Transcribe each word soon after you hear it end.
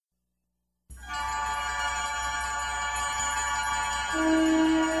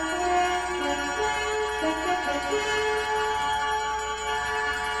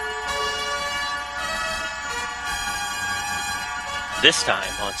This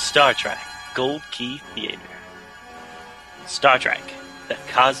time on Star Trek Gold Key Theater. Star Trek, the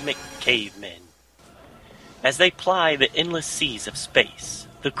Cosmic Cavemen. As they ply the endless seas of space,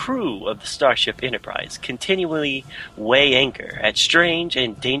 the crew of the Starship Enterprise continually weigh anchor at strange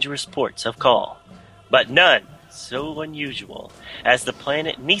and dangerous ports of call, but none so unusual as the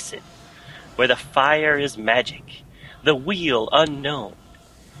planet Neeson, where the fire is magic, the wheel unknown,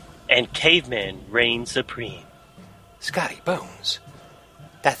 and cavemen reign supreme. Scotty, Bones,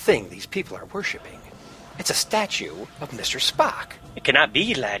 that thing these people are worshipping, it's a statue of Mr. Spock. It cannot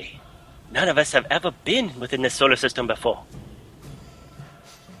be, laddie. None of us have ever been within this solar system before.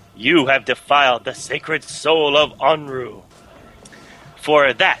 You have defiled the sacred soul of Onru.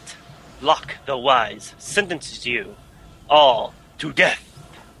 For that, Locke the Wise sentences you all to death.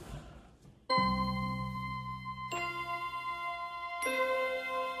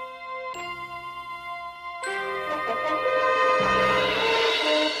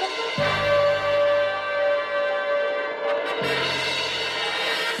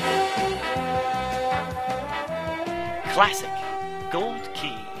 Classic Gold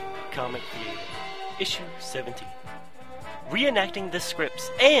Key Comic Theater, Issue 17. Reenacting the scripts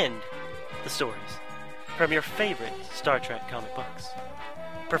and the stories from your favorite Star Trek comic books.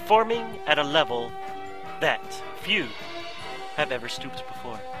 Performing at a level that few have ever stooped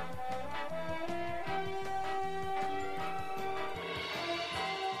before.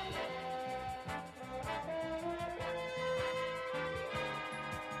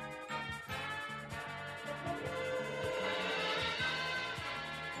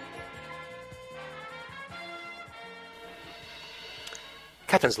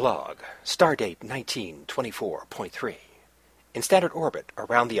 Captain's log, stardate 1924.3. In standard orbit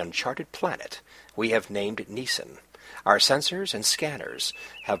around the uncharted planet, we have named Neeson. Our sensors and scanners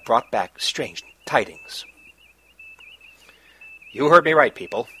have brought back strange tidings. You heard me right,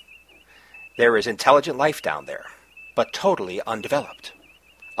 people. There is intelligent life down there, but totally undeveloped.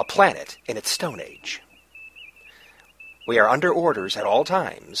 A planet in its Stone Age. We are under orders at all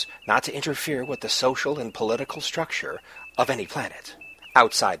times not to interfere with the social and political structure of any planet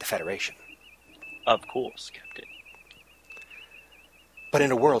outside the Federation. Of course, Captain. But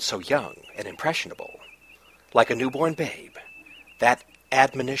in a world so young and impressionable, like a newborn babe, that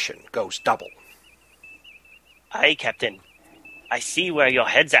admonition goes double. Aye, Captain. I see where your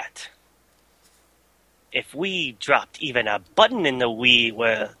head's at. If we dropped even a button in the wee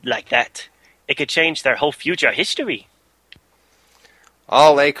world like that, it could change their whole future history.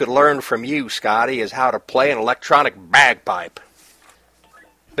 All they could learn from you, Scotty, is how to play an electronic bagpipe.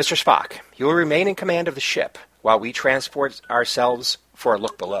 Mr. Spock, you will remain in command of the ship while we transport ourselves for a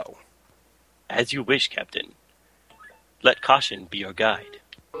look below. As you wish, Captain. Let caution be your guide.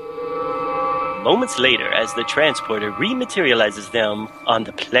 Moments later, as the transporter rematerializes them on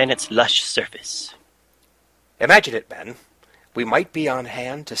the planet's lush surface. Imagine it, Ben. We might be on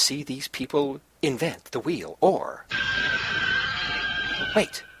hand to see these people invent the wheel, or...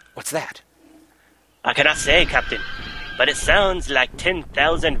 Wait, what's that? I cannot say, Captain, but it sounds like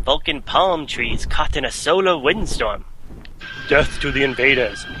 10,000 Vulcan palm trees caught in a solar windstorm. Death to the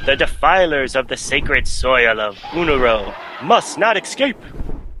invaders, the defilers of the sacred soil of Unuro must not escape.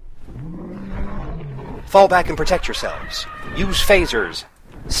 Fall back and protect yourselves. Use phasers.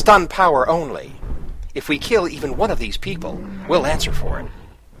 Stun power only. If we kill even one of these people, we'll answer for it.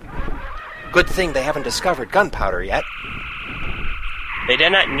 Good thing they haven't discovered gunpowder yet. They do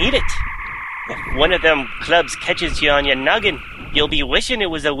not need it. If one of them clubs catches you on your noggin, you'll be wishing it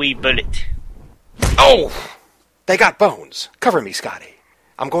was a wee bullet. Oh! They got Bones. Cover me, Scotty.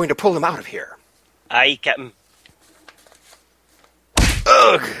 I'm going to pull them out of here. Aye, Captain.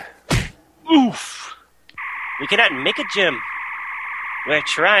 Ugh! Oof! We cannot make it, Jim. We're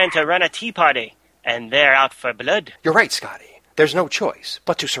trying to run a tea party, and they're out for blood. You're right, Scotty. There's no choice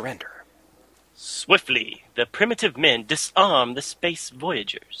but to surrender. Swiftly, the primitive men disarm the space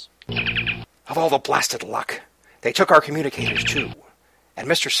voyagers. Of all the blasted luck, they took our communicators too, and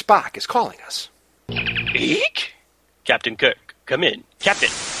Mr. Spock is calling us. Eek? Captain Kirk, come in. Captain!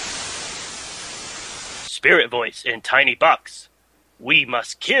 Spirit voice in tiny box. We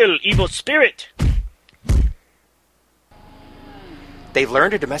must kill evil spirit! They've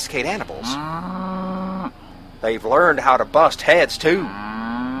learned to domesticate animals. They've learned how to bust heads too.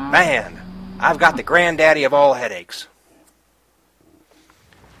 Man, I've got the granddaddy of all headaches.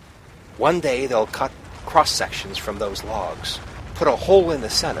 One day they'll cut cross-sections from those logs, put a hole in the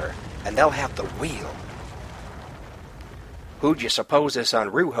center, and they'll have the wheel. Who'd you suppose this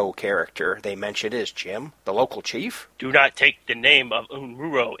Unruho character they mentioned is, Jim? The local chief? Do not take the name of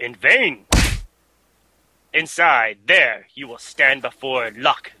Unruho in vain. Inside, there, you will stand before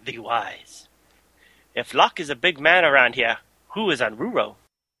Locke the Wise. If Locke is a big man around here, who is Anruho?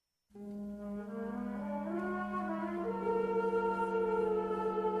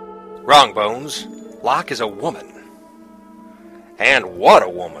 Wrong, Bones. Locke is a woman. And what a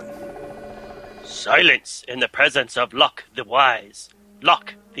woman. Silence in the presence of Locke the Wise,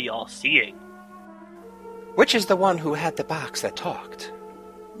 Locke the All-Seeing. Which is the one who had the box that talked?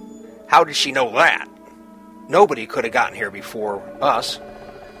 How did she know that? Nobody could have gotten here before us.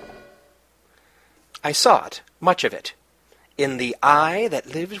 I saw it, much of it, in the eye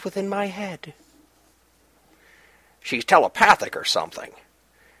that lives within my head. She's telepathic or something.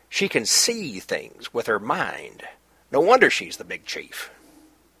 She can see things with her mind. No wonder she's the big chief.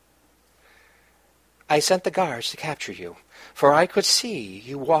 I sent the guards to capture you, for I could see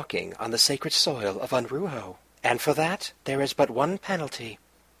you walking on the sacred soil of Anruho, and for that there is but one penalty: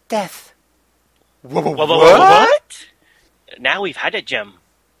 death. What? Now we've had it, Jim.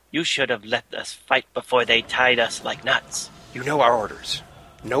 You should have let us fight before they tied us like nuts. You know our orders.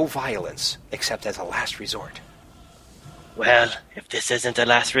 No violence, except as a last resort. Well, if this isn't a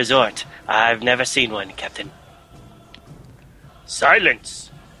last resort, I've never seen one, Captain.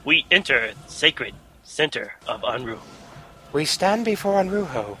 Silence! We enter the sacred center of Anru. We stand before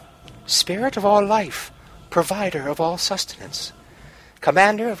Anruho, spirit of all life, provider of all sustenance,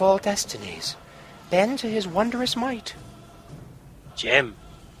 commander of all destinies, bend to his wondrous might. Jim,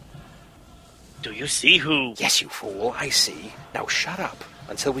 do you see who... Yes, you fool, I see. Now shut up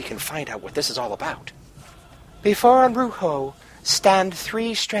until we can find out what this is all about. Before Anruho stand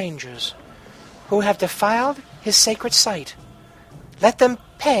 3 strangers who have defiled his sacred site. Let them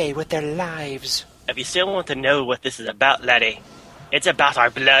pay with their lives. If you still want to know what this is about, laddie, it's about our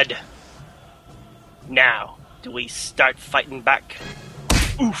blood. Now, do we start fighting back?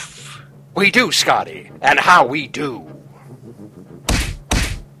 Oof! We do, Scotty, and how we do.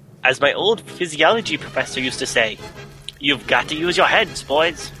 As my old physiology professor used to say, you've got to use your heads,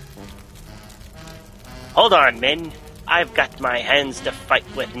 boys. Hold on, men. I've got my hands to fight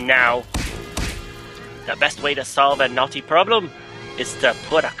with now. The best way to solve a naughty problem is to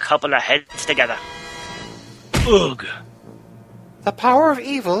put a couple of heads together. Ugh. The power of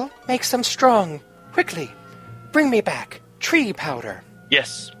evil makes them strong. Quickly, bring me back tree powder.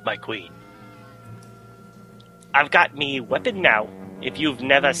 Yes, my queen. I've got me weapon now. If you've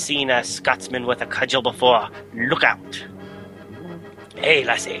never seen a Scotsman with a cudgel before, look out. Hey,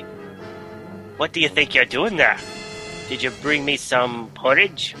 lassie. What do you think you're doing there? Did you bring me some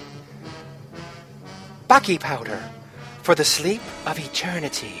porridge? Baki powder for the sleep of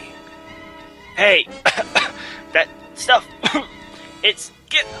eternity. Hey, that stuff, it's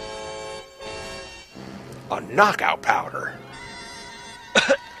get... A knockout powder.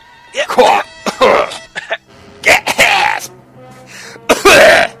 Yeah. Gasp!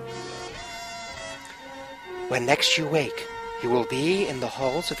 When next you wake, you will be in the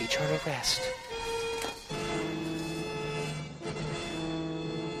halls of eternal rest.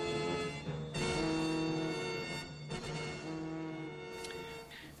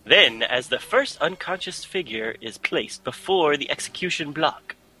 Then, as the first unconscious figure is placed before the execution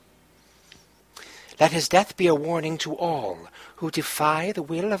block, let his death be a warning to all who defy the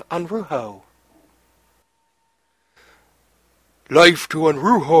will of Anruho. Life to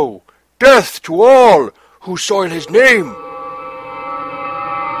Anruho, death to all who soil his name.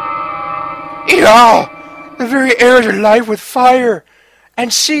 Yeah, the very air is alive with fire,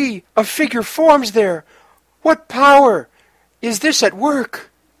 and see, a figure forms there. What power is this at work?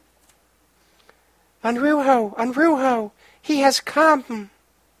 Anruho, Anruho, he has come.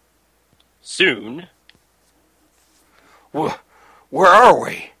 soon... Where are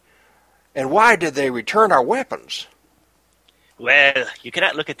we? And why did they return our weapons? Well, you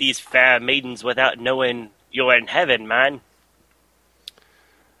cannot look at these fair maidens without knowing you're in heaven, man.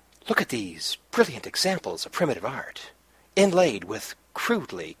 Look at these brilliant examples of primitive art, inlaid with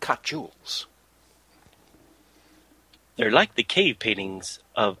crudely cut jewels. They're like the cave paintings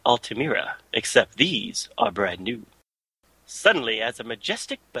of Altamira, except these are brand new. Suddenly, as a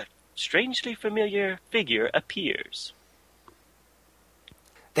majestic but strangely familiar figure appears.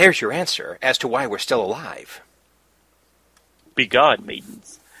 There's your answer as to why we're still alive. Begone,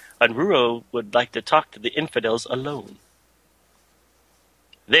 maidens. Anruho would like to talk to the infidels alone.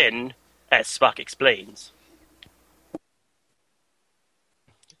 Then, as Spock explains,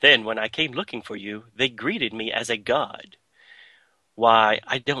 then when I came looking for you, they greeted me as a god. Why,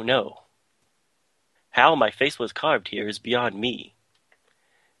 I don't know. How my face was carved here is beyond me.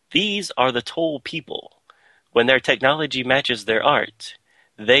 These are the Toll people. When their technology matches their art,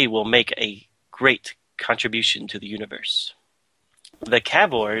 they will make a great contribution to the universe. The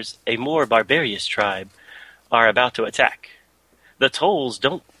Cavors, a more barbarous tribe, are about to attack. The Tolls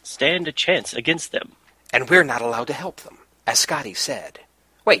don't stand a chance against them. And we're not allowed to help them, as Scotty said.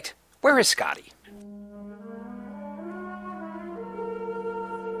 Wait, where is Scotty?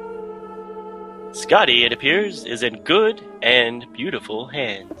 Scotty, it appears, is in good and beautiful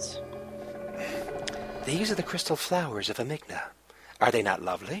hands. These are the crystal flowers of Amigna. Are they not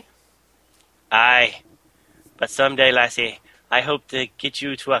lovely? Aye. But someday, lassie, I hope to get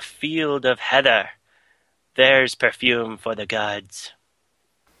you to a field of heather. There's perfume for the gods.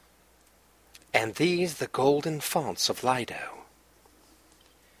 And these the golden fonts of Lido.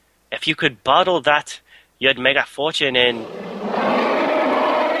 If you could bottle that, you'd make a fortune in...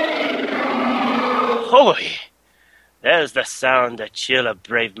 Holy! There's the sound to chill a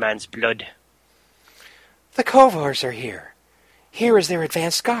brave man's blood. The Kovars are here. Here is their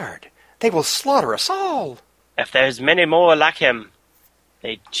advanced guard. They will slaughter us all. If there's many more like him,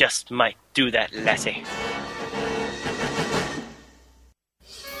 they just might do that, lassie.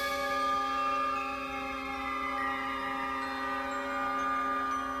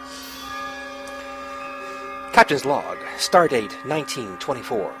 Captain's log, stardate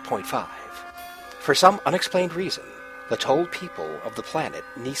 1924.5. For some unexplained reason, the Toll people of the planet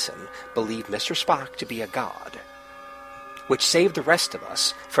Neeson believe Mr. Spock to be a god, which saved the rest of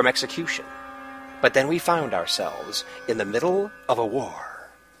us from execution. But then we found ourselves in the middle of a war.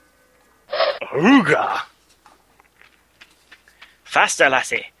 Ooga! Faster,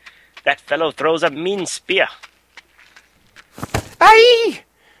 lassie. That fellow throws a mean spear. Aye!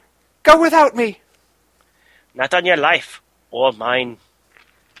 Go without me! Not on your life, or mine.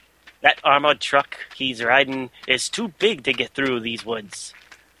 That armored truck he's riding is too big to get through these woods.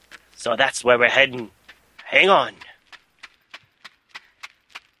 So that's where we're heading. Hang on.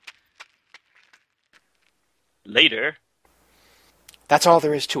 Later. That's all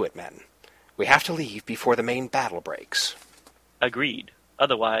there is to it, men. We have to leave before the main battle breaks. Agreed.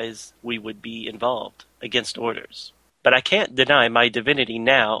 Otherwise, we would be involved, against orders. But I can't deny my divinity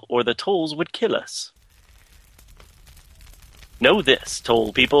now, or the Tolls would kill us. Know this,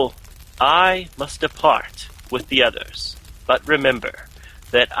 Toll people. I must depart with the others. But remember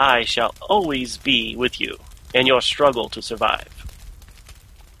that I shall always be with you in your struggle to survive.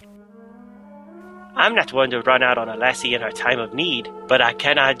 I'm not one to run out on a lassie in her time of need, but I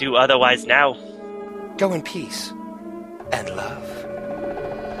cannot do otherwise now. Go in peace and love.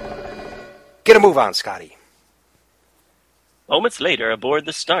 Get a move on, Scotty. Moments later, aboard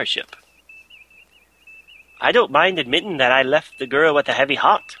the starship. I don't mind admitting that I left the girl with the heavy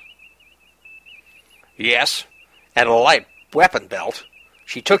heart. Yes, and a light weapon belt.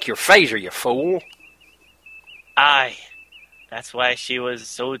 She took your phaser, you fool. Aye, that's why she was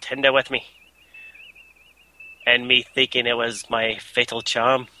so tender with me. And me thinking it was my fatal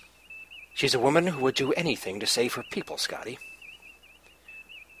charm. She's a woman who would do anything to save her people, Scotty.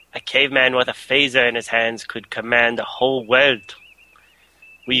 A caveman with a phaser in his hands could command a whole world.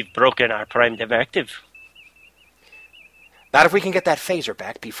 We've broken our prime directive. Not if we can get that phaser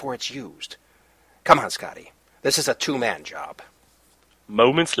back before it's used. Come on, Scotty. This is a two-man job.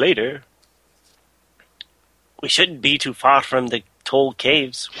 Moments later. We shouldn't be too far from the Toll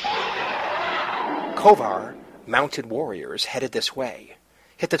caves. Kovar mounted warriors headed this way.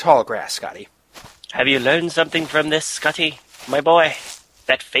 Hit the tall grass, Scotty. Have you learned something from this, Scotty, my boy?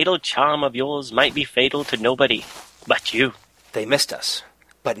 That fatal charm of yours might be fatal to nobody but you. They missed us,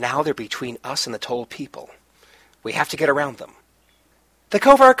 but now they're between us and the Toll people. We have to get around them. The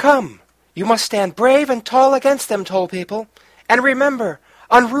Kovar come! You must stand brave and tall against them, Toll people. And remember,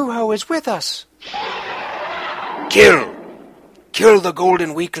 Unruho is with us. Kill! Kill the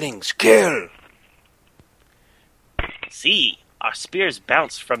golden weaklings! Kill! See, our spears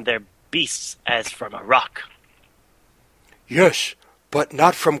bounce from their beasts as from a rock. Yes, but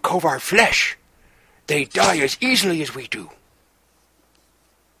not from Kovar flesh. They die as easily as we do.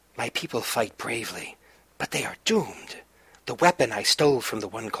 My people fight bravely, but they are doomed. The weapon I stole from the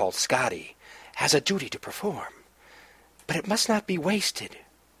one called Scotty has a duty to perform, but it must not be wasted.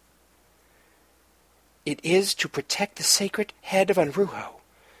 It is to protect the sacred head of Unruho.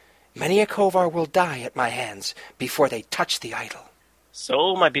 Many a Kovar will die at my hands before they touch the idol.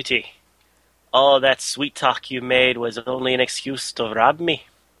 So, my beauty, all that sweet talk you made was only an excuse to rob me?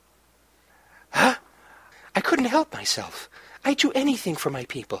 Huh? I couldn't help myself. I'd do anything for my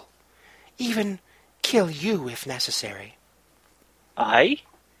people. Even kill you if necessary. Aye?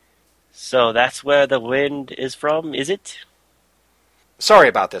 So that's where the wind is from, is it? Sorry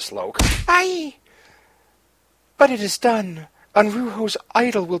about this, Loke. Aye! But it is done. Unruho's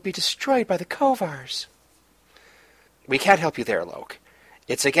idol will be destroyed by the Kovars. We can't help you there, Loke.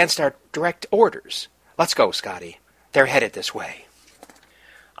 It's against our direct orders. Let's go, Scotty. They're headed this way.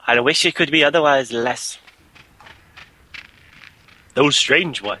 I wish it could be otherwise, Les. Those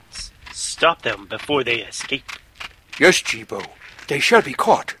strange ones. Stop them before they escape. Yes, Jibo. They shall be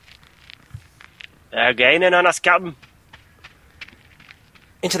caught. They're gaining on us, Captain.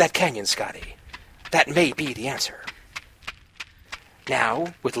 Into that canyon, Scotty. That may be the answer.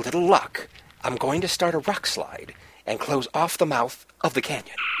 Now, with a little luck, I'm going to start a rock slide and close off the mouth of the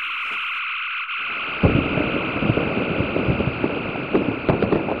canyon.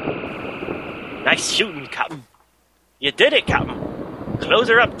 Nice shooting, Captain. You did it, Captain. Close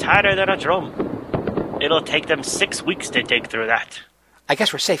her up tighter than a drum. It'll take them 6 weeks to dig through that. I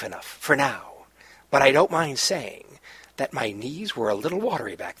guess we're safe enough, for now. But I don't mind saying that my knees were a little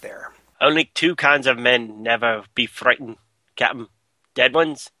watery back there. Only 2 kinds of men never be frightened, Captain. Dead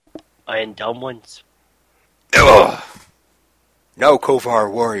ones and dumb ones. Ugh. No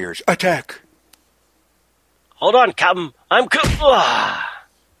Kovar warriors, attack! Hold on, Captain. I'm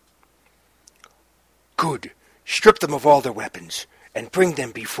Good. Strip them of all their weapons and bring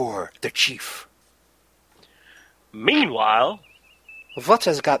them before the chief. Meanwhile... What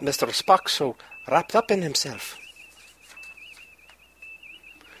has got Mr. Spock so wrapped up in himself?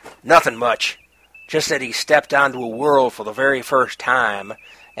 Nothing much. Just that he stepped onto a world for the very first time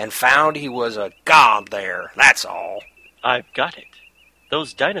and found he was a god there, that's all. I've got it.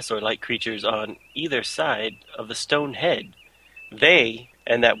 Those dinosaur-like creatures on either side of the stone head. They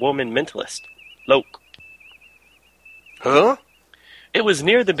and that woman mentalist, Loke. Huh? It was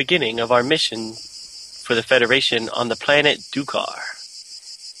near the beginning of our mission for the Federation on the planet Dukar.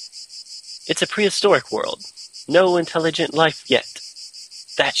 It's a prehistoric world. No intelligent life yet.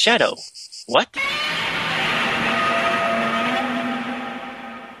 That shadow. What?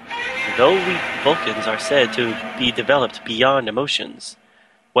 Though we Vulcans are said to be developed beyond emotions,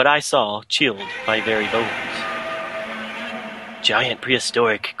 what I saw chilled my very bones. Giant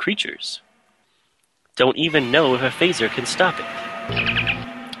prehistoric creatures. Don't even know if a phaser can stop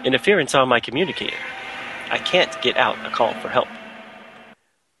it. Interference on my communicator. I can't get out a call for help.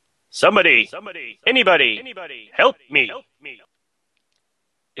 Somebody! Anybody! Help me!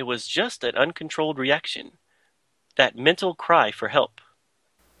 It was just an uncontrolled reaction. That mental cry for help.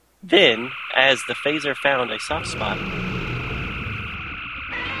 Then, as the phaser found a soft spot,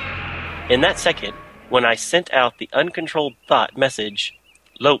 in that second, when I sent out the uncontrolled thought message,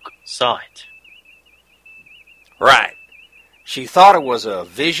 Loke saw it. Right. She thought it was a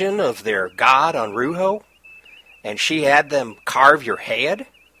vision of their god on Ruho, and she had them carve your head?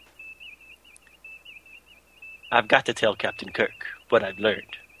 I've got to tell Captain Kirk what I've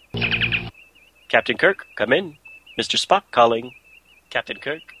learned. Captain Kirk, come in. Mr. Spock calling. Captain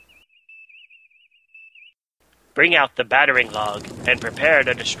Kirk. Bring out the battering log and prepare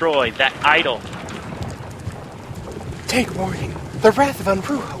to destroy that idol. Take warning. The wrath of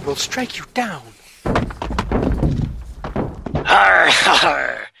Anruho will strike you down. Har,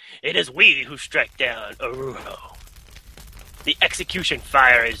 har! It is we who strike down Aruho. The execution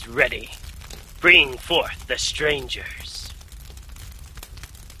fire is ready. Bring forth the strangers.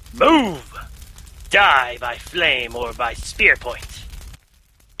 Move! Die by flame or by spear point.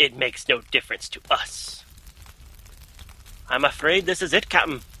 It makes no difference to us. I'm afraid this is it,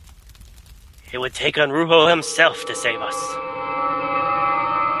 Captain. It would take Anruho himself to save us.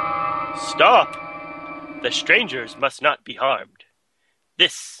 Stop! The strangers must not be harmed.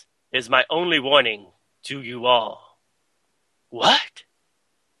 This is my only warning to you all. What?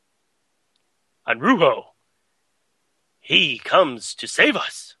 Anruho! He comes to save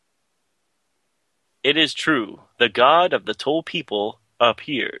us. It is true, the god of the Tol people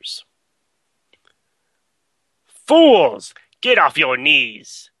appears. Fools! Get off your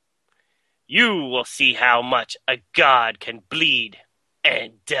knees! You will see how much a god can bleed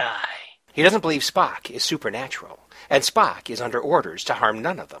and die. He doesn't believe Spock is supernatural, and Spock is under orders to harm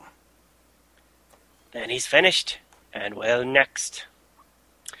none of them. Then he's finished, and well next.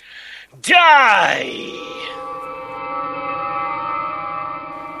 Die!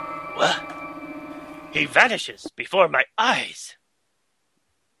 What? He vanishes before my eyes.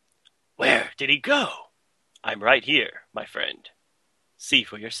 Where did he go? I'm right here, my friend. See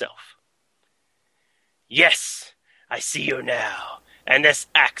for yourself. Yes, I see you now, and this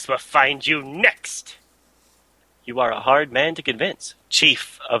axe will find you next. You are a hard man to convince,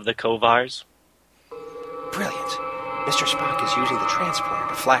 Chief of the Kovars. Brilliant. Mr. Spock is using the transporter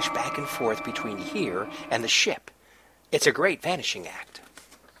to flash back and forth between here and the ship. It's a great vanishing act.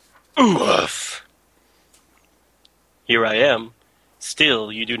 Oof. Here I am.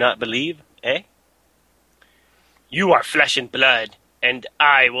 Still you do not believe, eh? You are flesh and blood, and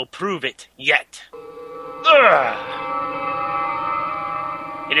I will prove it yet. Ugh.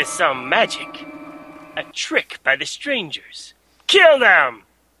 It is some magic. A trick by the strangers. Kill them!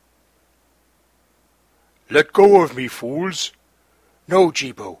 Let go of me, fools. No,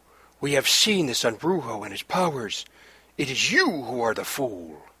 Jibo. We have seen this Unruho and his powers. It is you who are the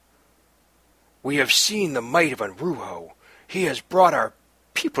fool. We have seen the might of Unruho. He has brought our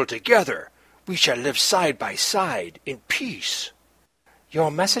people together. We shall live side by side in peace. Your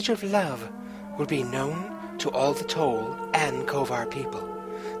message of love will be known to all the Toll and Kovar people.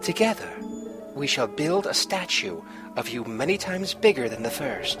 Together, we shall build a statue of you many times bigger than the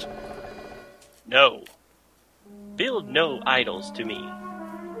first. No. Build no idols to me.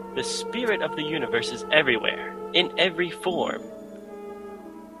 The spirit of the universe is everywhere, in every form.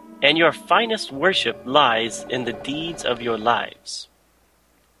 And your finest worship lies in the deeds of your lives.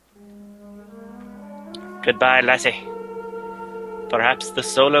 Goodbye, lassie. Perhaps the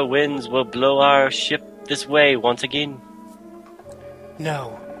solar winds will blow our ship this way once again.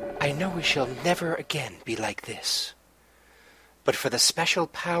 No, I know we shall never again be like this. But for the special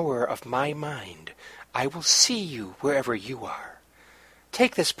power of my mind, I will see you wherever you are.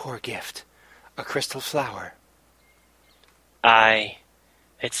 Take this poor gift, a crystal flower. Aye,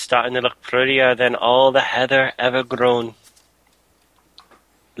 it's starting to look prettier than all the heather ever grown.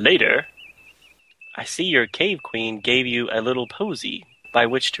 Later, I see your cave queen gave you a little posy by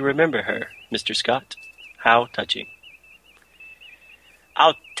which to remember her, Mr. Scott. How touching.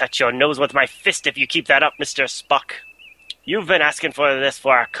 I'll touch your nose with my fist if you keep that up, Mr. Spock. You've been asking for this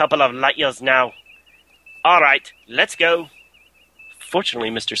for a couple of light years now. All right, let's go. Fortunately,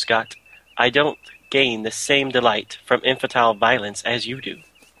 Mr. Scott, I don't gain the same delight from infantile violence as you do.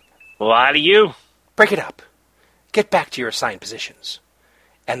 Why do you? Break it up. Get back to your assigned positions.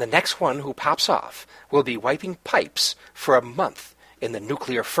 And the next one who pops off will be wiping pipes for a month in the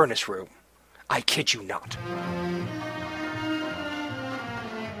nuclear furnace room. I kid you not.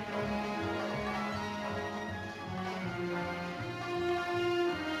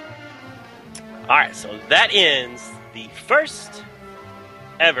 Alright, so that ends the first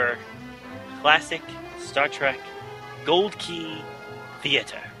ever classic Star Trek Gold Key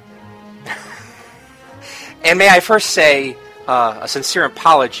Theater. And may I first say a sincere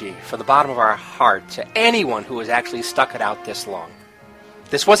apology from the bottom of our heart to anyone who has actually stuck it out this long.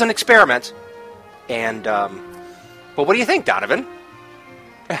 This was an experiment, and, but what do you think, Donovan?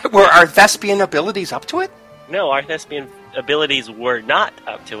 Were our thespian abilities up to it? No, our thespian abilities were not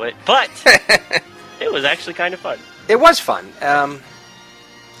up to it, but it was actually kind of fun. It was fun.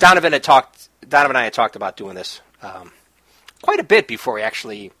 Donovan and I had talked about doing this quite a bit before we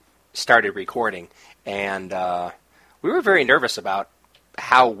actually started recording, and we were very nervous about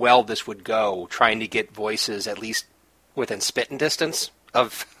how well this would go, trying to get voices at least within spitting distance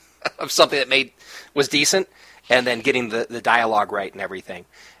of something that was decent, and then getting the dialogue right and everything.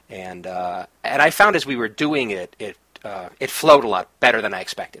 And I found as we were doing it, it flowed a lot better than I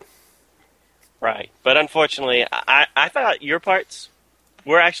expected. Right, but unfortunately, I thought your parts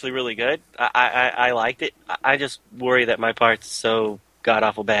were actually really good. I liked it. I just worry that my part's so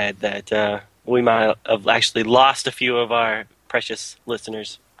god-awful bad that we might have actually lost a few of our precious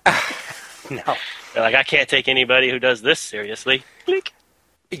listeners. No. They're like, I can't take anybody who does this seriously. Click.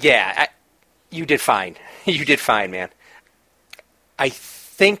 Yeah, you did fine. You did fine, man. I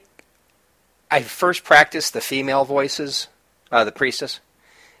think I first practiced the female voices, the priestess,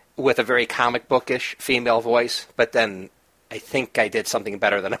 with a very comic bookish female voice, but then I think I did something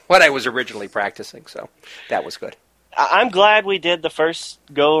better than what I was originally practicing, so that was good. I'm glad we did the first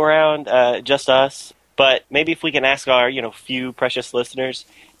go-around, just us, but maybe if we can ask our, few precious listeners,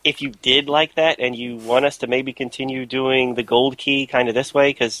 if you did like that and you want us to maybe continue doing the Gold Key kind of this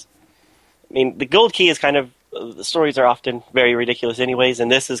way, because, the Gold Key is kind of, the stories are often very ridiculous anyways,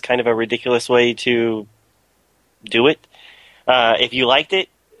 and this is kind of a ridiculous way to do it. If you liked it,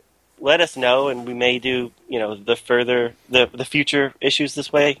 let us know, and we may do, the future issues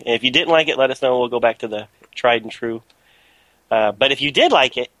this way. And if you didn't like it, let us know, and we'll go back to the tried and true. But if you did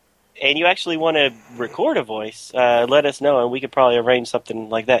like it, and you actually want to record a voice, let us know, and we could probably arrange something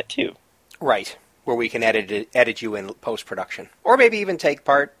like that, too. Right, where we can edit you in post-production. Or maybe even take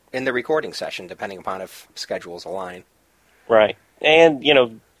part in the recording session, depending upon if schedules align. Right. And,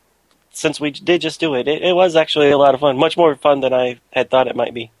 since we did just do it, it was actually a lot of fun. Much more fun than I had thought it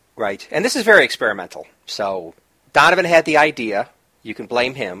might be. Right. And this is very experimental. So Donovan had the idea. You can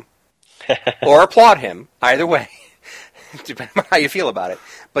blame him or applaud him, either way, depending on how you feel about it.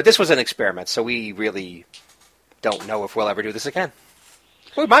 But this was an experiment, so we really don't know if we'll ever do this again.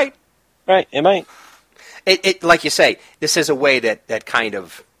 We might. Right, it might. It like you say, this is a way that kind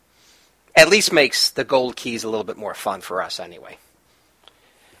of at least makes the Gold Keys a little bit more fun for us anyway.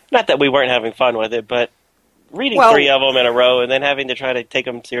 Not that we weren't having fun with it, but reading 3 of them in a row and then having to try to take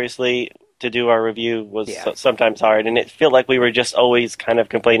them seriously to do our review was sometimes hard, and it felt like we were just always kind of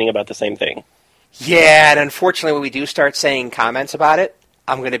complaining about the same thing. Yeah, and unfortunately when we do start saying comments about it,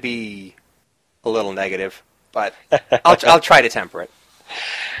 I'm going to be a little negative, but I'll try to temper it.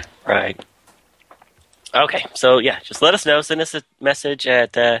 Right. Okay, so yeah, just let us know. Send us a message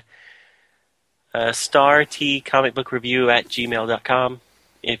at startcomicbookreview@gmail.com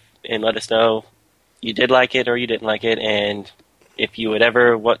and let us know you did like it or you didn't like it, and if you would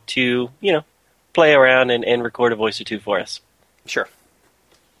ever want to, play around and record a voice or two for us. Sure.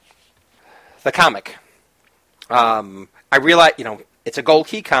 The comic. I realize, it's a Gold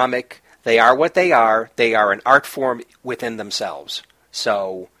Key comic. They are what they are. They are an art form within themselves.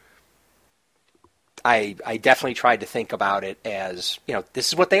 So I definitely tried to think about it as, this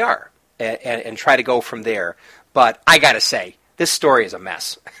is what they are, and try to go from there. But I got to say, this story is a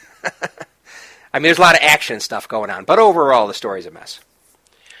mess. I mean, there's a lot of action stuff going on, but overall, the story's a mess.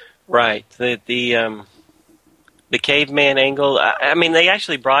 Right. The caveman angle, I mean, they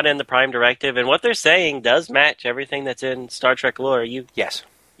actually brought in the Prime Directive, and what they're saying does match everything that's in Star Trek lore. Yes.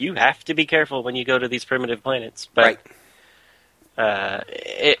 You have to be careful when you go to these primitive planets. But, right.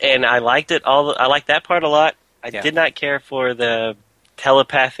 And I liked it I liked that part a lot. I did not care for the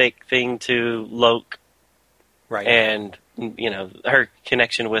telepathic thing to Loke. Right. And, her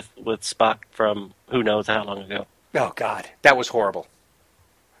connection with Spock from who knows how long ago. Oh, God. That was horrible.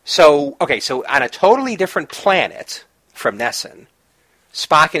 So on a totally different planet from Nessun,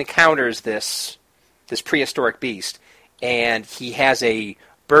 Spock encounters this prehistoric beast, and he has a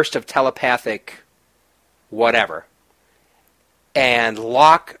burst of telepathic whatever. And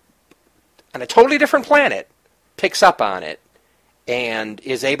Locke, on a totally different planet, picks up on it and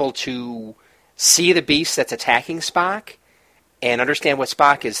is able to see the beast that's attacking Spock and understand what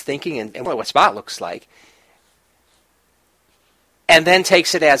Spock is thinking and what Spock looks like, and then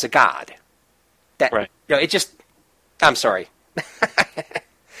takes it as a god. Right. I'm sorry.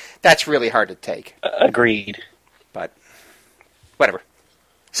 That's really hard to take. Agreed. But whatever.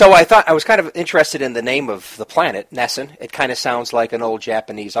 So I was kind of interested in the name of the planet, Nessun. It kind of sounds like an old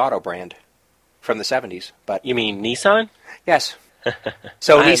Japanese auto brand from the 70s. But you mean Nissan? Yes.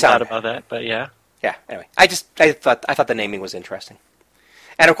 So I Nissan. hadn't thought about that, but yeah. Yeah. Anyway, I thought the naming was interesting.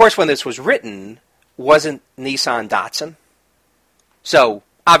 And of course, when this was written, wasn't Nissan Datsun? So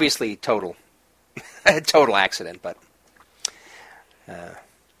obviously, total accident. But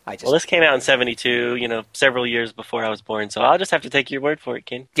well, this came out in '72. Several years before I was born. So I'll just have to take your word for it,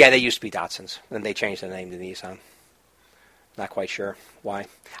 Ken. Yeah, they used to be Datsuns, and they changed the name to Nissan. Not quite sure why.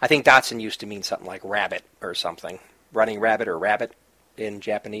 I think Datsun used to mean something like rabbit or something. Running rabbit or rabbit in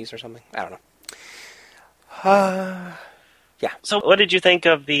Japanese or something. I don't know. Yeah. So what did you think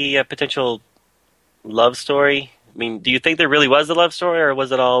of the potential love story? I mean, do you think there really was a love story, or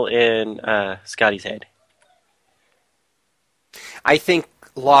was it all in Scotty's head? I think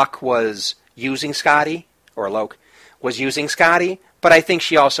Locke was using Scotty, or Loke was using Scotty, but I think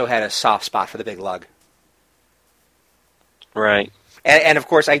she also had a soft spot for the big lug. Right. And of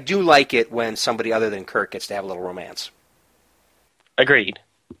course, I do like it when somebody other than Kirk gets to have a little romance. Agreed.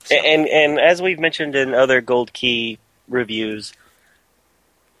 So. And as we've mentioned in other Gold Key reviews,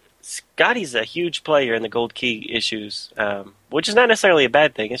 Scotty's a huge player in the Gold Key issues, which is not necessarily a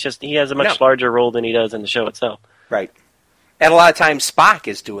bad thing. It's just he has a much larger role than he does in the show itself. Right. And a lot of times Spock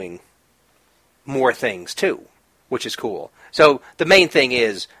is doing more things, too, which is cool. So the main thing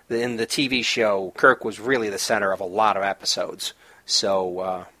is, that in the TV show, Kirk was really the center of a lot of episodes.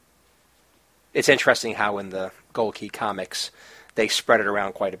 So it's interesting how in the Gold Key comics, they spread it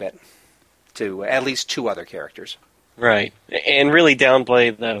around quite a bit to at least 2 other characters. Right. And really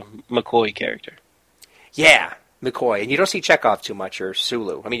downplay the McCoy character. Yeah, McCoy. And you don't see Chekhov too much, or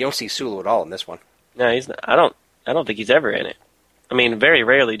Sulu. I mean, you don't see Sulu at all in this one. No, he's not. I don't think he's ever in it. I mean, very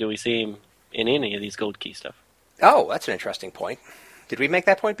rarely do we see him in any of these Gold Key stuff. Oh, that's an interesting point. Did we make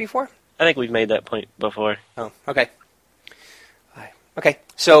that point before? I think we've made that point before. Oh, okay. Okay,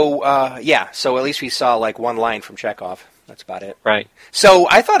 so, so at least we saw, like, one line from Chekhov. That's about it. Right. So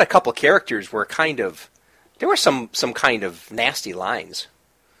I thought a couple characters were there were some kind of nasty lines.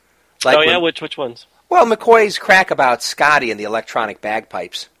 Like which ones? Well, McCoy's crack about Scotty and the electronic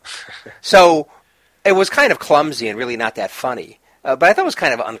bagpipes. So it was kind of clumsy and really not that funny. But I thought it was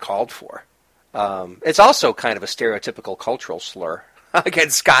kind of uncalled for. It's also kind of a stereotypical cultural slur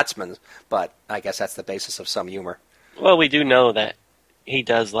against Scotsmen, but I guess that's the basis of some humor. Well, we do know that he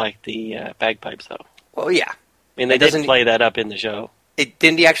does like the bagpipes, though. Well, yeah. I mean, they didn't play that up in the show.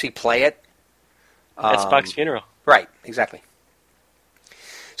 Didn't he actually play it? At Spock's funeral. Right, exactly.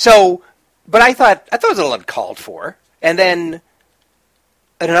 So, but I thought it was a little uncalled for. And then,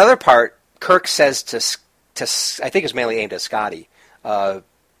 in another part, Kirk says to I think it's mainly aimed at Scotty,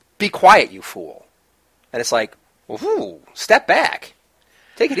 "Be quiet, you fool." And it's like, ooh, step back.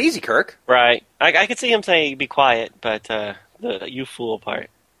 Take it easy, Kirk. Right. I could see him saying, "Be quiet," but the "you fool" part.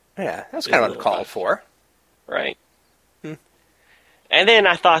 Yeah, that's kind of uncalled for. Right. And then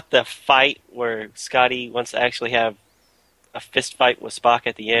I thought the fight where Scotty wants to actually have a fist fight with Spock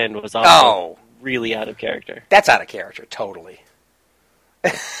at the end was also really out of character. That's out of character, totally.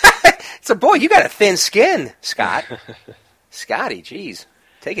 So, boy, you got a thin skin, Scott. Scotty, geez.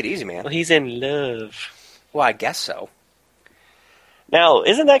 Take it easy, man. Well, he's in love. Well, I guess so. Now,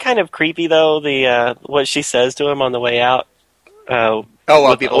 isn't that kind of creepy, though, the what she says to him on the way out?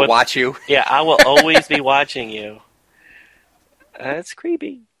 People watch you? Yeah, I will always be watching you. That's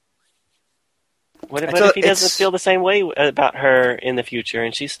creepy. What if he doesn't feel the same way about her in the future,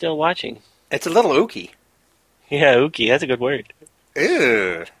 and she's still watching? It's a little ooky. Yeah, ooky. That's a good word.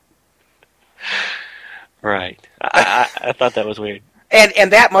 Ew. Right. I thought that was weird.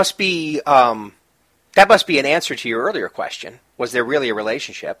 And that must be an answer to your earlier question. Was there really a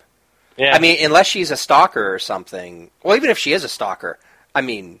relationship? Yeah. I mean, unless she's a stalker or something. Well, even if she is a stalker, I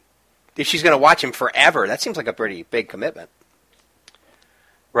mean, if she's going to watch him forever, that seems like a pretty big commitment.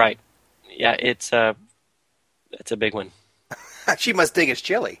 Right. Yeah, it's a big one. She must dig his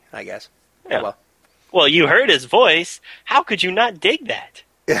chili, I guess. Yeah. Well, you heard his voice. How could you not dig that?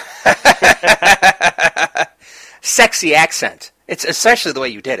 Sexy accent. It's essentially the way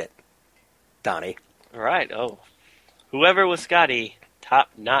you did it, Donnie. Right. Oh, whoever was Scotty, top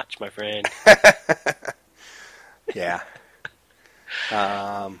notch, my friend. Yeah.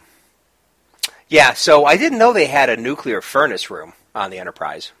 Yeah. So I didn't know they had a nuclear furnace room on the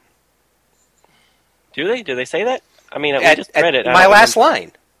Enterprise. Do they? Do they say that? I mean, we just read it. My last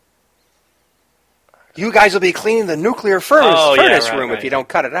line. You guys will be cleaning the nuclear furnace room if you don't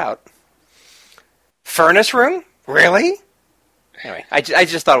cut it out. Furnace room? Really? Anyway, I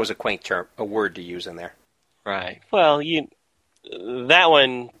just thought it was a quaint term, a word to use in there. Right. Well, that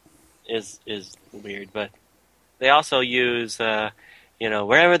one is weird, but they also use,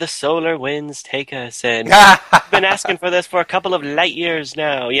 wherever the solar winds take us, and we've been asking for this for a couple of light years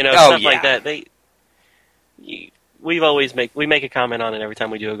now, stuff like that. We make a comment on it every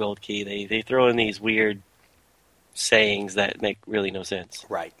time we do a Gold Key. They throw in these weird sayings that make really no sense.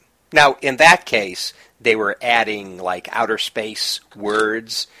 Right. Now, in that case, they were adding like outer space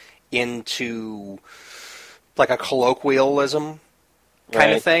words into like a colloquialism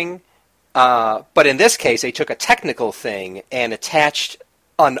kind of thing. But in this case, they took a technical thing and attached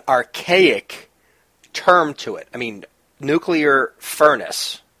an archaic term to it. I mean, nuclear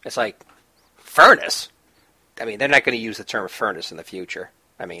furnace. It's like, furnace? I mean, they're not going to use the term furnace in the future.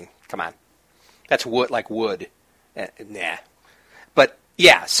 I mean, come on. That's wood, like wood. Nah. But,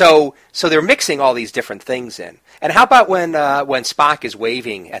 yeah, so they're mixing all these different things in. And how about when Spock is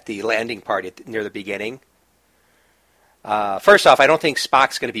waving at the landing party near the beginning? First off, I don't think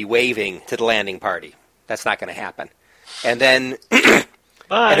Spock's going to be waving to the landing party. That's not going to happen. And then...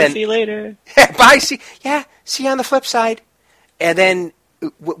 Bye, see you later. Bye, see you on the flip side. And then...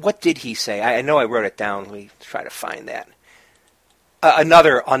 What did he say? I know I wrote it down. Let me try to find that.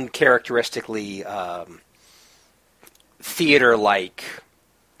 Another uncharacteristically theater-like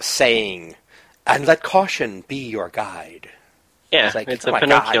saying, and let caution be your guide. Yeah, it's a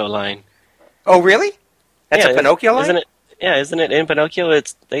Pinocchio line. Oh, really? That's a Pinocchio line? Isn't it? Yeah, isn't it in Pinocchio?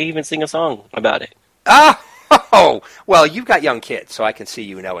 They even sing a song about it. Oh, well, you've got young kids, so I can see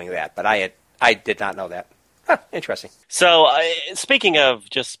you knowing that, but I did not know that. Huh, interesting. So, speaking of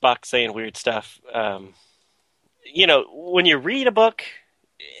just Spock saying weird stuff, when you read a book,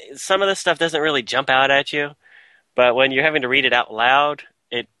 some of this stuff doesn't really jump out at you, but when you're having to read it out loud,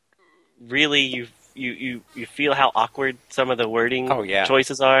 it really, you feel how awkward some of the wording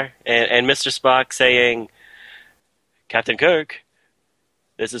choices are. And Mr. Spock saying, Captain Kirk,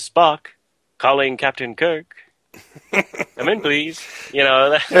 this is Spock, calling Captain Kirk. Come in, please.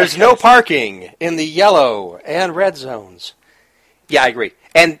 There's no parking in the yellow and red zones. Yeah, I agree.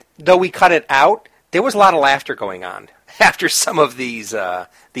 And though we cut it out, there was a lot of laughter going on after some of these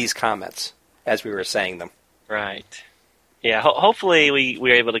comments as we were saying them. Right. Yeah. Hopefully, we were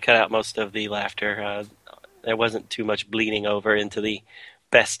able to cut out most of the laughter. There wasn't too much bleeding over into the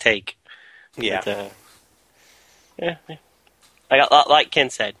best take. Yeah. But, yeah. Like Ken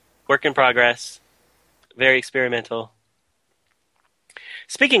said, work in progress. Very experimental.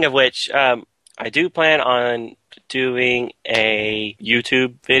 Speaking of which, I do plan on doing a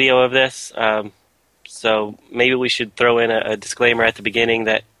YouTube video of this, so maybe we should throw in a disclaimer at the beginning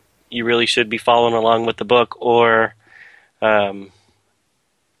that you really should be following along with the book or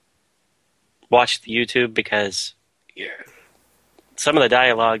watch the YouTube, because some of the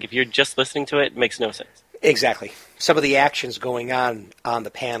dialogue, if you're just listening to it, makes no sense. Exactly. Some of the actions going on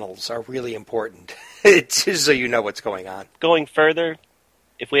the panels are really important, just so you know what's going on. Going further,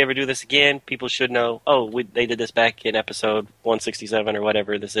 if we ever do this again, people should know, they did this back in episode 167 or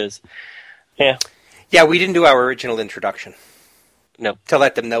whatever this is. Yeah. Yeah, we didn't do our original introduction. No. To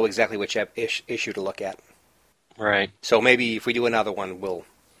let them know exactly which issue to look at. Right. So maybe if we do another one, we'll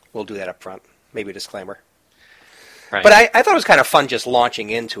do that up front. Maybe a disclaimer. Right. But I thought it was kind of fun just launching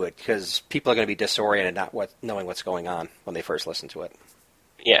into it, because people are going to be disoriented, not knowing what's going on when they first listen to it.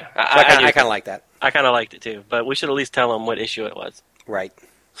 Yeah. So I kind of like that. I kind of liked it too, but we should at least tell them what issue it was. Right.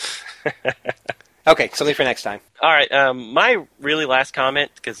 Okay, something for next time. All right. My really last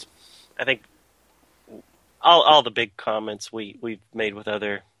comment, because I think all the big comments we've made with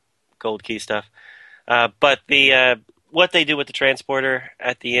other Gold Key stuff, but the what they do with the transporter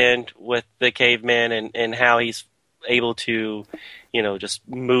at the end with the caveman and how he's able to, just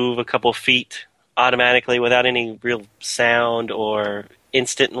move a couple feet automatically without any real sound or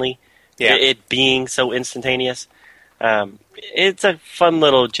instantly. Yeah. It being so instantaneous. It's a fun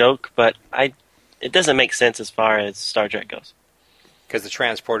little joke, but it doesn't make sense as far as Star Trek goes. Because the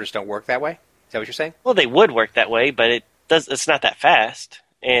transporters don't work that way? Is that what you're saying? Well, they would work that way, but it's not that fast,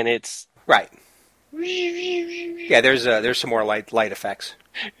 and it's right. Yeah, there's some more light effects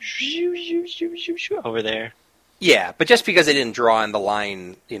over there. Yeah, but just because they didn't draw in the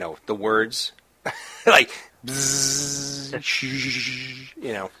line, the words, like, bzzz,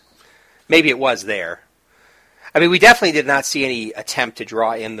 maybe it was there. I mean, we definitely did not see any attempt to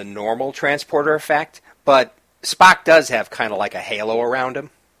draw in the normal transporter effect, but Spock does have kind of like a halo around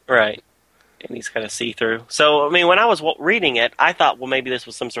him. Right. And he's kind of see-through. So, I mean, when I was reading it, I thought, well, maybe this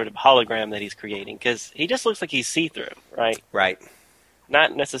was some sort of hologram that he's creating, because he just looks like he's see-through, right? Right.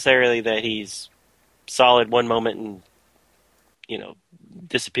 Not necessarily that he's solid one moment and,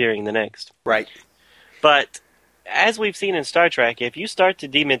 disappearing the next. Right. But as we've seen in Star Trek, if you start to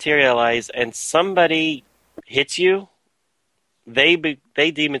dematerialize and somebody hits you, they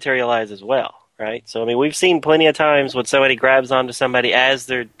dematerialize as well. Right, so I mean, we've seen plenty of times when somebody grabs onto somebody as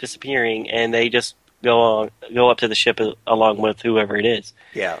they're disappearing, and they just go up to the ship along with whoever it is.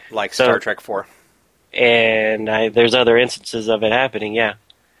 Yeah, like Star Trek 4. And there's other instances of it happening. Yeah,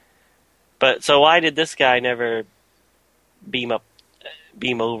 but so why did this guy never beam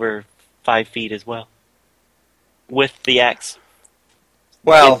over 5 feet as well with the axe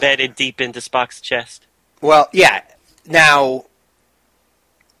embedded deep into Spock's chest? Well, yeah. Now,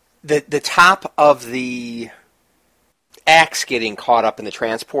 the top of the axe getting caught up in the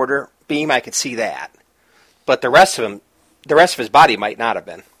transporter beam, I could see that. But the rest of his body might not have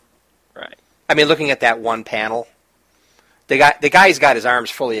been. Right. I mean, looking at that one panel, the guy's got his arms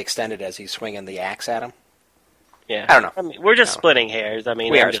fully extended as he's swinging the axe at him. Yeah. I don't know. I mean, we're just splitting hairs. I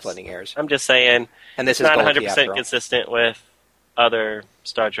mean, we are splitting hairs. I'm just saying, and this is not 100% consistent with other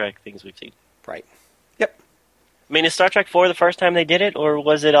Star Trek things we've seen. Right. Yep. I mean, is Star Trek 4 the first time they did it, or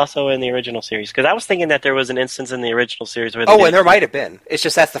was it also in the original series? Because I was thinking that there was an instance in the original series where they and there might have been. It's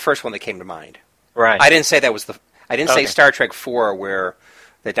just that's the first one that came to mind. Right. I didn't say that was I didn't say Star Trek 4 where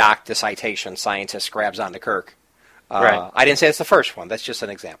the citation scientist grabs onto Kirk. Right. I didn't say it's the first one. That's just an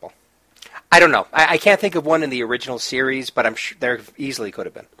example. I don't know. I can't think of one in the original series, but I'm sure there easily could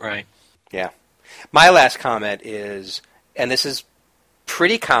have been. Right. Yeah. My last comment is, and this is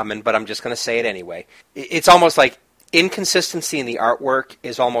pretty common, but I'm just going to say it anyway. It's almost like inconsistency in the artwork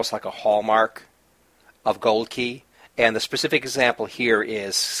is almost like a hallmark of Gold Key, and the specific example here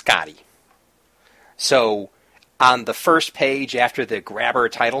is Scotty. So on the first page after the grabber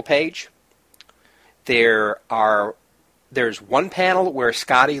title page, there's one panel where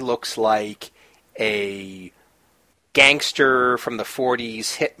Scotty looks like a gangster from the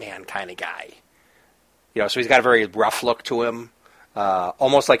 40s hitman kind of guy. So he's got a very rough look to him.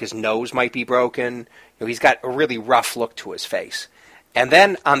 Almost like his nose might be broken. He's got a really rough look to his face. And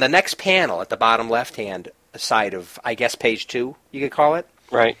then on the next panel at the bottom left-hand side of, I guess, page 2, you could call it.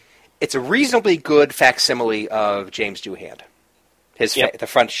 Right. It's a reasonably good facsimile of James Doohan, the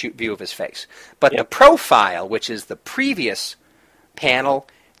front view of his face. But the profile, which is the previous panel,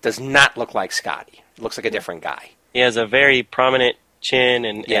 does not look like Scotty. It looks like a different guy. He has a very prominent chin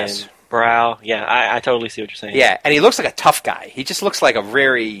and brow. Yeah, I totally see what you're saying. Yeah, and he looks like a tough guy. He just looks like a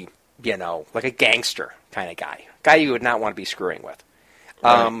very, like a gangster kind of guy. Guy you would not want to be screwing with.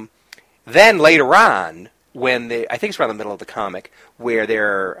 Right. Then later on, I think it's around the middle of the comic, where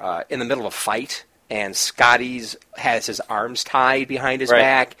they're in the middle of a fight, and Scotty's has his arms tied behind his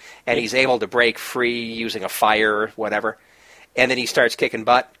back, and he's able to break free using a fire or whatever, and then he starts kicking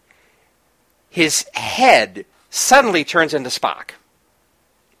butt. His head suddenly turns into Spock.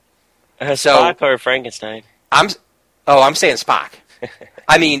 Spock or Frankenstein? I'm saying Spock.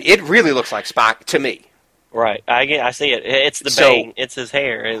 I mean, it really looks like Spock to me. Right, I see it. It's the bang. It's his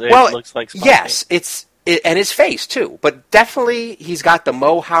hair. It looks like Spock. Yes, and his face too. But definitely, he's got the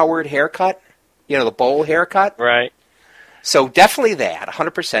Mo Howard haircut. The bowl haircut. Right. So definitely that,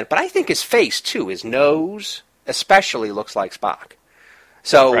 100%. But I think his face too, his nose especially, looks like Spock.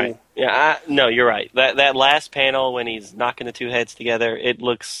 So right. Yeah. No, you're right. That last panel when he's knocking the two heads together, it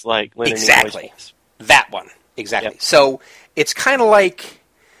looks like Leonard exactly Nimoy's. That one. Exactly. Yep. So it's kind of like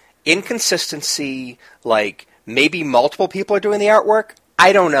inconsistency, like maybe multiple people are doing the artwork.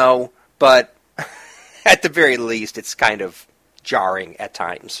 I don't know, but at the very least, it's kind of jarring at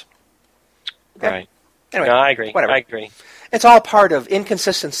times. Okay? Right. Anyway, no, I agree. Whatever. I agree. It's all part of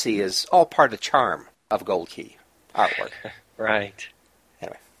inconsistency. Is all part of the charm of Gold Key artwork. Right.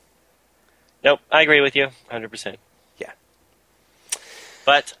 Anyway. Nope, I agree with you, 100%. Yeah.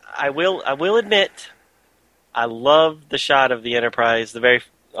 But I will admit, I love the shot of the Enterprise.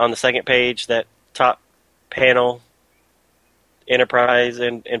 On the second page, that top panel, Enterprise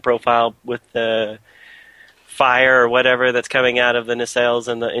in profile with the fire or whatever that's coming out of the nacelles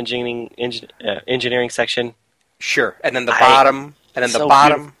in the engineering section. Sure, and then the bottom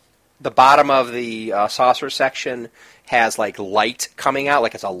of the saucer section has like light coming out,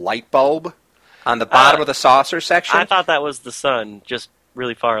 like it's a light bulb on the bottom of the saucer section. I thought that was the sun, just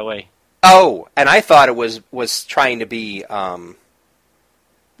really far away. Oh, and I thought it was trying to be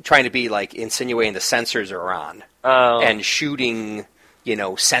like insinuating the sensors are on and shooting,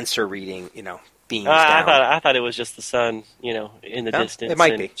 sensor reading, beams down. I thought it was just the sun, in the distance. It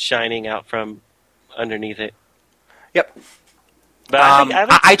might be shining out from underneath it. Yep. But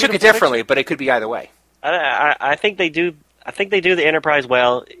I took it differently, but it could be either way. I think they do. I think they do the Enterprise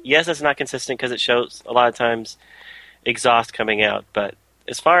well. Yes, it's not consistent because it shows a lot of times exhaust coming out. But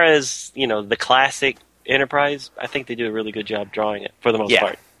as far as the classic Enterprise, I think they do a really good job drawing it for the most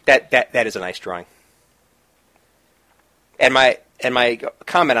part. That is a nice drawing. And my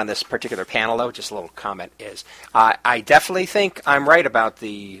comment on this particular panel, though, just a little comment, is I definitely think I'm right about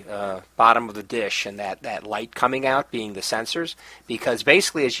the bottom of the dish and that light coming out being the sensors, because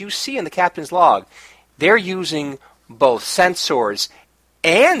basically, as you see in the captain's log, they're using both sensors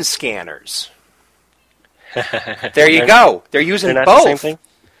and scanners. There you go. They're using both. The same thing?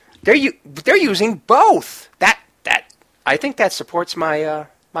 They're using both. That I think that supports my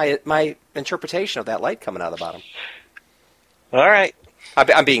my interpretation of that light coming out of the bottom. All right.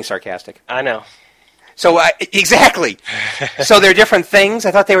 I'm being sarcastic. I know. So exactly. So they're different things.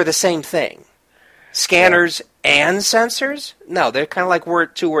 I thought they were the same thing. Scanners and sensors? No, they're kind of like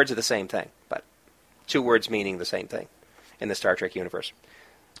two words of the same thing, but two words meaning the same thing in the Star Trek universe.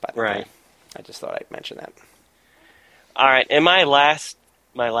 But, right. I just thought I'd mention that. All right. And my last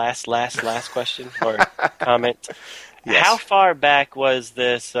question or comment. Yes. How far back was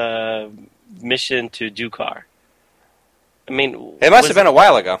this mission to Dukar? I mean, it must have been a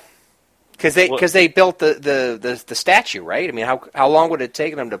while ago, because they built the statue, right? I mean, how long would it have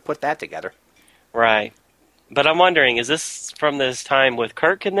taken them to put that together? Right, but I'm wondering, is this from this time with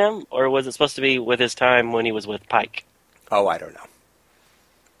Kirk and them, or was it supposed to be with his time when he was with Pike? Oh, I don't know.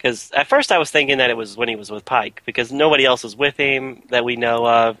 Because at first I was thinking that it was when he was with Pike, because nobody else was with him that we know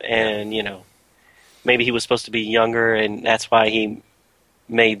of, and maybe he was supposed to be younger, and that's why he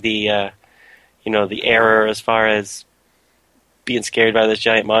made the the error as far as being scared by this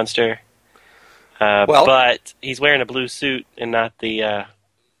giant monster. But he's wearing a blue suit and not the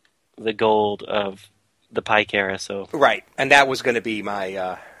gold of the Pike era. So right, and that was going to be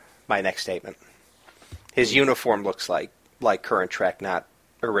my my next statement. His uniform looks like current Trek, not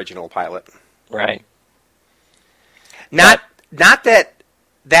original pilot. Right. Not that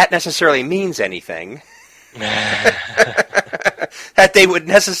necessarily means anything. That they would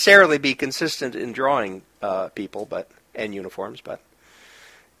necessarily be consistent in drawing people, and uniforms, but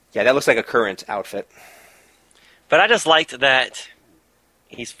yeah, that looks like a current outfit. But I just liked that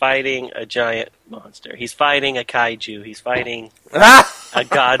he's fighting a giant monster. He's fighting a kaiju. He's fighting a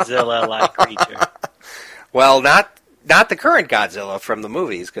Godzilla-like creature. Well, not the current Godzilla from the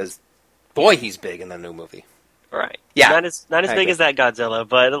movies, because boy, he's big in the new movie. Right. Yeah. Not as big as that Godzilla,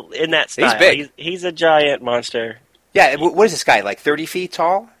 but in that style. He's big. He's a giant monster. Yeah. What is this guy, like 30 feet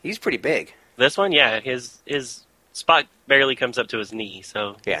tall? He's pretty big. This one, yeah. His Spock barely comes up to his knee,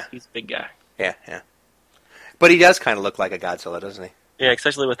 so Yeah. he's a big guy. Yeah, yeah. But he does kind of look like a Godzilla, doesn't he? Yeah,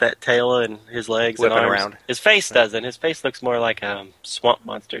 especially with that tail and his legs Whipping and arms. around. His face doesn't. His face looks more like a swamp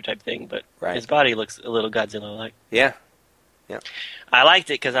monster type thing, but Right. his body looks a little Godzilla-like. Yeah. Yeah. I liked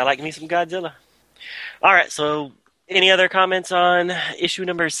it because I like me some Godzilla. All right, so any other comments on issue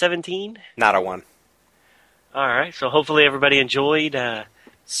number 17? Not a one. All right, so hopefully everybody enjoyed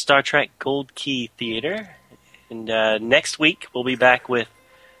Star Trek Gold Key Theater. And next week we'll be back with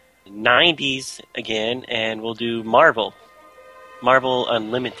 90s again, and we'll do Marvel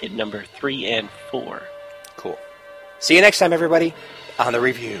Unlimited number 3 and 4. Cool. See you next time, everybody, on the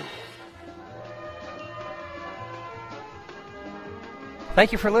review.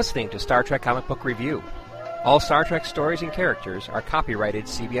 Thank you for listening to Star Trek Comic Book Review. All Star Trek stories and characters are copyrighted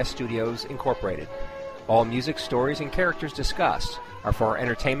CBS Studios Incorporated. All music, stories, and characters discussed are for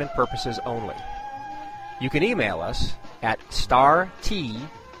entertainment purposes only. You can email us at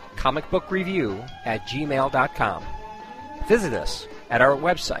startcomicbookreview@gmail.com. Visit us at our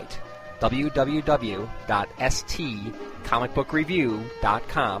website,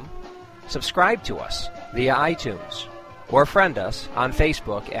 www.stcomicbookreview.com. Subscribe to us via iTunes, or friend us on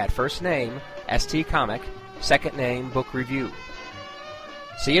Facebook at first name ST Comic, second name Book Review.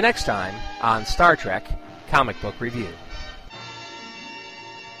 See you next time on Star Trek Comic Book Review.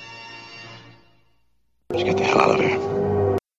 Let's get the hell out of here.